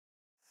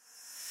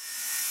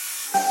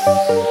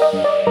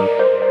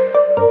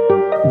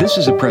This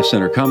is a Press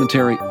Center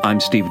commentary. I'm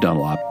Steve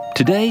Dunlop.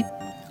 Today,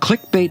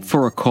 Clickbait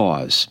for a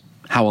Cause,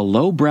 how a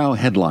lowbrow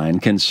headline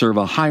can serve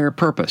a higher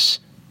purpose.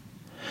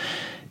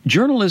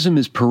 Journalism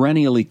is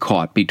perennially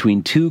caught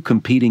between two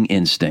competing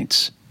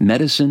instincts,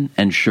 medicine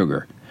and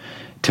sugar.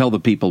 Tell the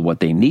people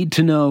what they need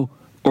to know,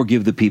 or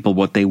give the people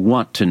what they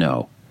want to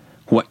know.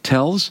 What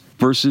tells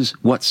versus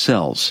what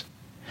sells.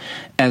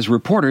 As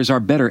reporters, our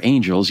better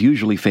angels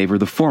usually favor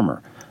the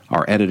former.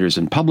 Our editors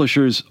and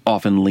publishers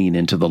often lean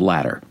into the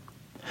latter.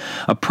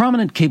 A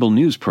prominent cable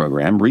news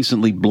program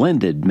recently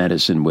blended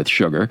medicine with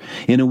sugar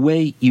in a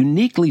way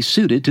uniquely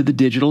suited to the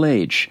digital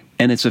age,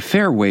 and it's a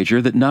fair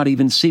wager that not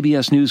even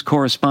CBS News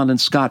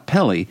correspondent Scott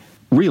Pelley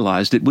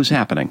realized it was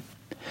happening.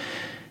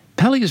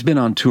 Pelley has been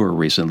on tour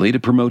recently to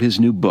promote his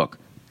new book,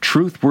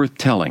 Truth Worth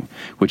Telling,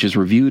 which is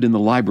reviewed in the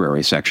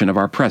library section of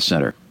our press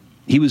center.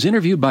 He was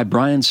interviewed by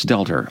Brian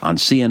Stelter on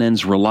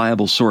CNN's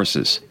Reliable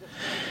Sources.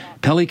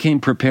 Pelley came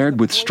prepared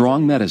with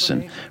strong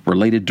medicine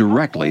related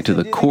directly to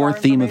the core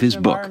theme of his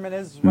book,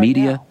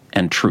 media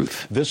and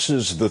truth. This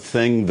is the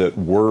thing that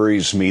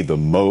worries me the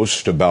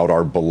most about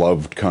our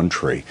beloved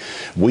country.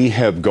 We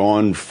have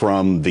gone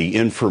from the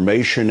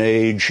information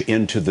age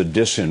into the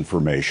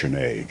disinformation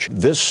age.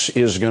 This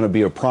is going to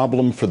be a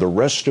problem for the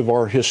rest of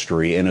our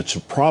history, and it's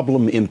a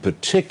problem in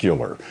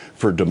particular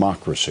for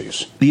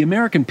democracies. The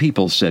American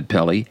people, said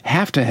Pelley,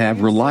 have to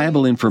have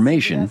reliable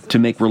information to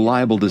make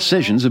reliable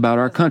decisions about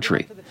our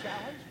country.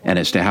 And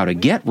as to how to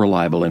get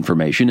reliable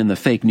information in the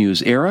fake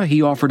news era,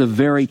 he offered a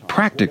very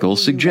practical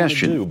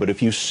suggestion. But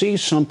if you see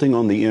something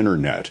on the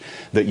internet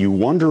that you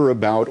wonder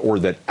about or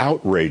that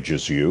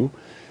outrages you,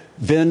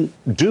 then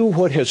do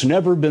what has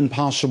never been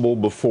possible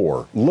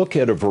before. Look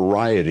at a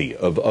variety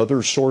of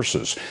other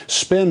sources.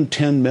 Spend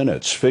 10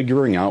 minutes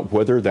figuring out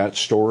whether that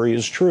story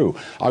is true.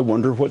 I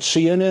wonder what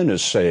CNN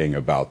is saying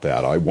about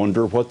that. I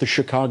wonder what the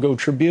Chicago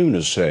Tribune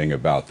is saying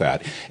about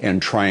that.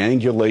 And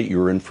triangulate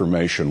your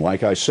information.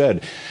 Like I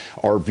said,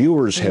 our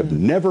viewers have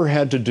never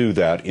had to do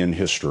that in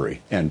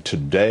history. And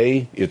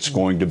today, it's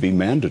going to be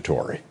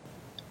mandatory.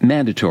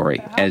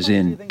 Mandatory, as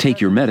in take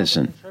your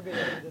medicine.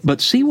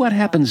 But see what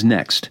happens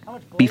next.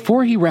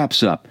 Before he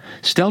wraps up,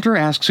 Stelter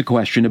asks a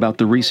question about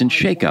the recent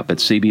shakeup at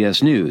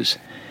CBS News,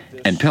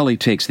 and Pelley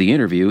takes the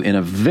interview in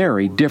a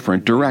very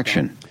different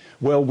direction.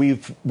 Well,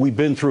 we've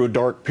been through a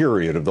dark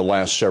period of the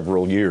last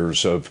several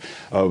years of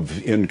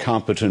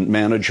incompetent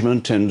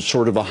management and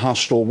sort of a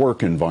hostile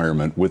work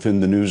environment within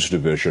the news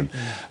division.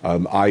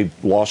 I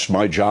lost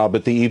my job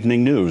at the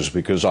Evening News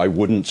because I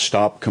wouldn't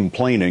stop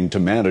complaining to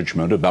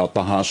management about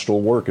the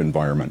hostile work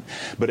environment.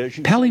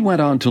 But Pelley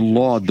went on to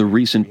laud the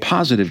recent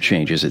positive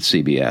changes at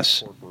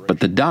CBS,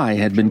 but the die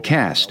had been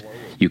cast.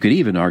 You could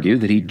even argue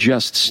that he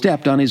just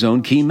stepped on his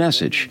own key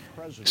message.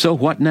 So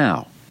what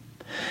now?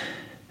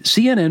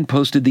 CNN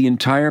posted the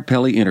entire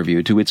Pelley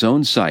interview to its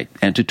own site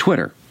and to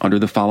Twitter under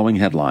the following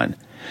headline,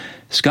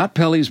 Scott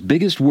Pelley's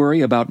biggest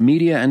worry about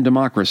media and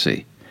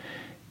democracy.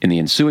 In the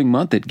ensuing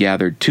month, it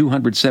gathered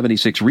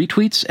 276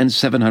 retweets and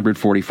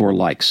 744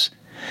 likes.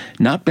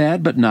 Not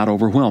bad, but not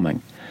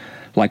overwhelming.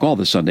 Like all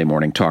the Sunday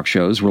morning talk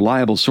shows,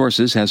 Reliable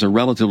Sources has a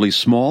relatively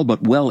small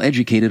but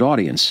well-educated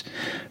audience,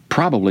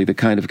 probably the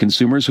kind of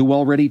consumers who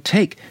already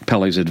take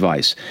Pelley's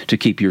advice to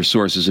keep your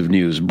sources of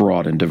news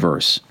broad and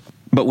diverse.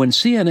 But when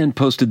CNN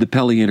posted the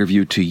Pelley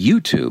interview to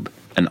YouTube,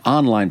 an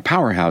online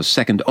powerhouse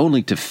second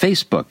only to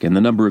Facebook in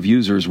the number of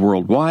users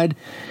worldwide,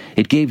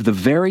 it gave the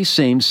very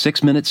same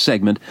 6-minute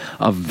segment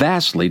a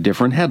vastly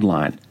different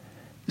headline.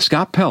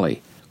 Scott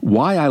Pelley,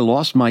 Why I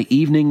Lost My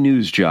Evening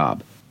News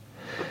Job.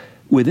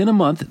 Within a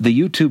month, the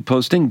YouTube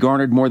posting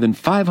garnered more than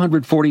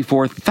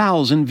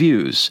 544,000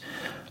 views,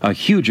 a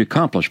huge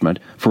accomplishment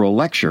for a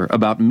lecture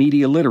about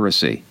media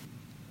literacy.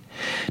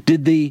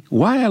 Did the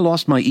Why I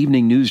Lost My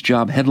Evening News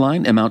Job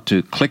headline amount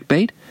to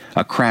clickbait,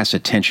 a crass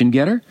attention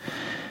getter?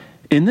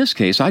 In this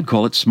case, I'd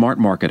call it smart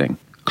marketing,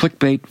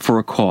 clickbait for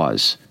a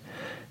cause.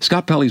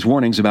 Scott Pelley's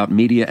warnings about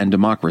media and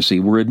democracy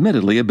were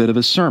admittedly a bit of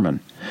a sermon,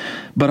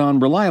 but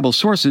on Reliable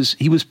Sources,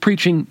 he was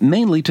preaching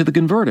mainly to the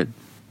converted.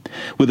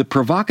 With a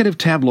provocative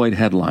tabloid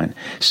headline,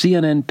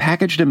 CNN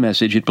packaged a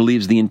message it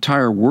believes the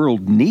entire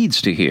world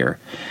needs to hear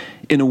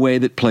in a way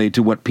that played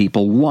to what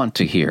people want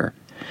to hear.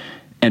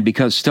 And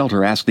because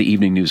Stelter asked the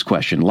Evening News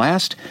question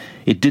last,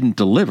 it didn't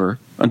deliver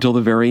until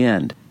the very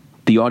end.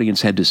 The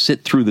audience had to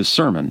sit through the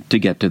sermon to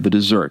get to the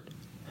dessert.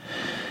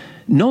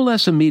 No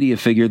less a media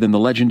figure than the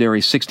legendary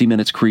 60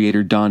 Minutes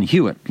creator Don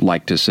Hewitt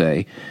liked to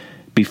say,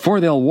 before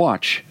they'll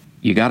watch,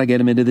 you gotta get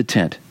them into the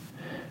tent.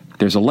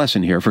 There's a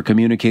lesson here for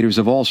communicators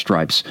of all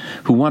stripes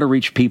who want to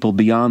reach people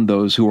beyond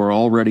those who are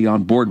already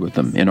on board with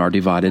them in our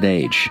divided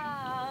age.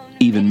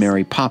 Even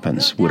Mary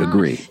Poppins would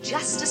agree.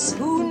 Just a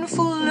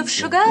spoonful of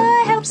sugar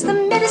helps the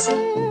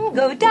medicine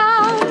go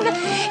down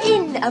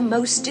in a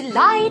most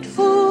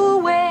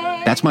delightful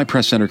way. That's my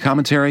Press Center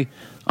commentary.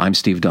 I'm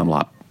Steve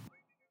Dunlop.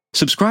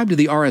 Subscribe to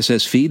the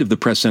RSS feed of the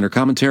Press Center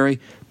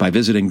commentary by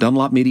visiting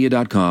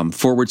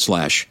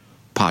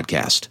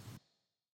dunlopmedia.com/podcast.